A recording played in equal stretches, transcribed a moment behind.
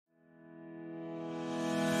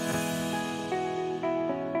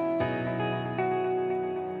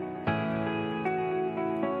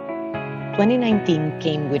2019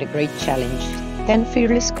 came with a great challenge. 10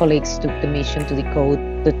 fearless colleagues took the mission to decode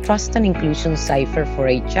the trust and inclusion cipher for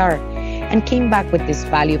HR and came back with this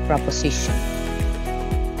value proposition.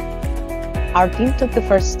 Our team took the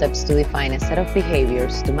first steps to define a set of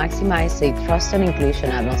behaviors to maximize a trust and inclusion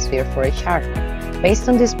atmosphere for HR. Based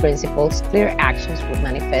on these principles, clear actions would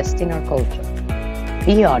manifest in our culture.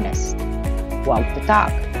 Be honest. Walk the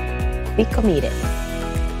talk. Be committed.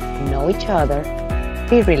 Know each other.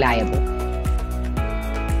 Be reliable.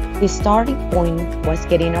 The starting point was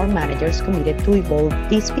getting our managers committed to evolve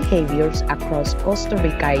these behaviors across Costa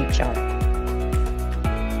Rica HR.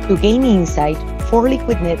 To gain insight, 4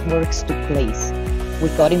 liquid networks took place. We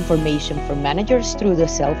got information from managers through the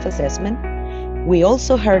self-assessment. We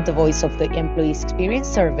also heard the voice of the employee experience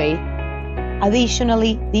survey.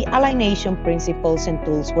 Additionally, the alignation principles and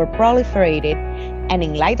tools were proliferated, and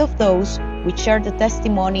in light of those, we shared the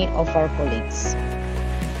testimony of our colleagues.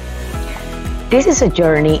 This is a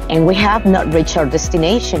journey, and we have not reached our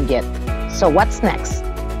destination yet. So what's next?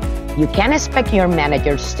 You can expect your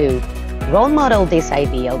managers to role model these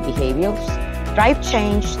ideal behaviors, drive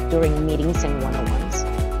change during meetings and one-on-ones,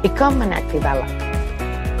 become an active ally.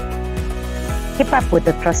 Keep up with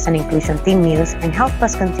the Trust and Inclusion team news and help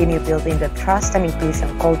us continue building the trust and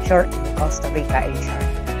inclusion culture in Costa Rica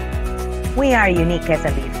HR. We are unique as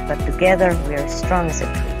a leaf, but together we are strong as a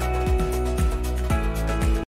tree.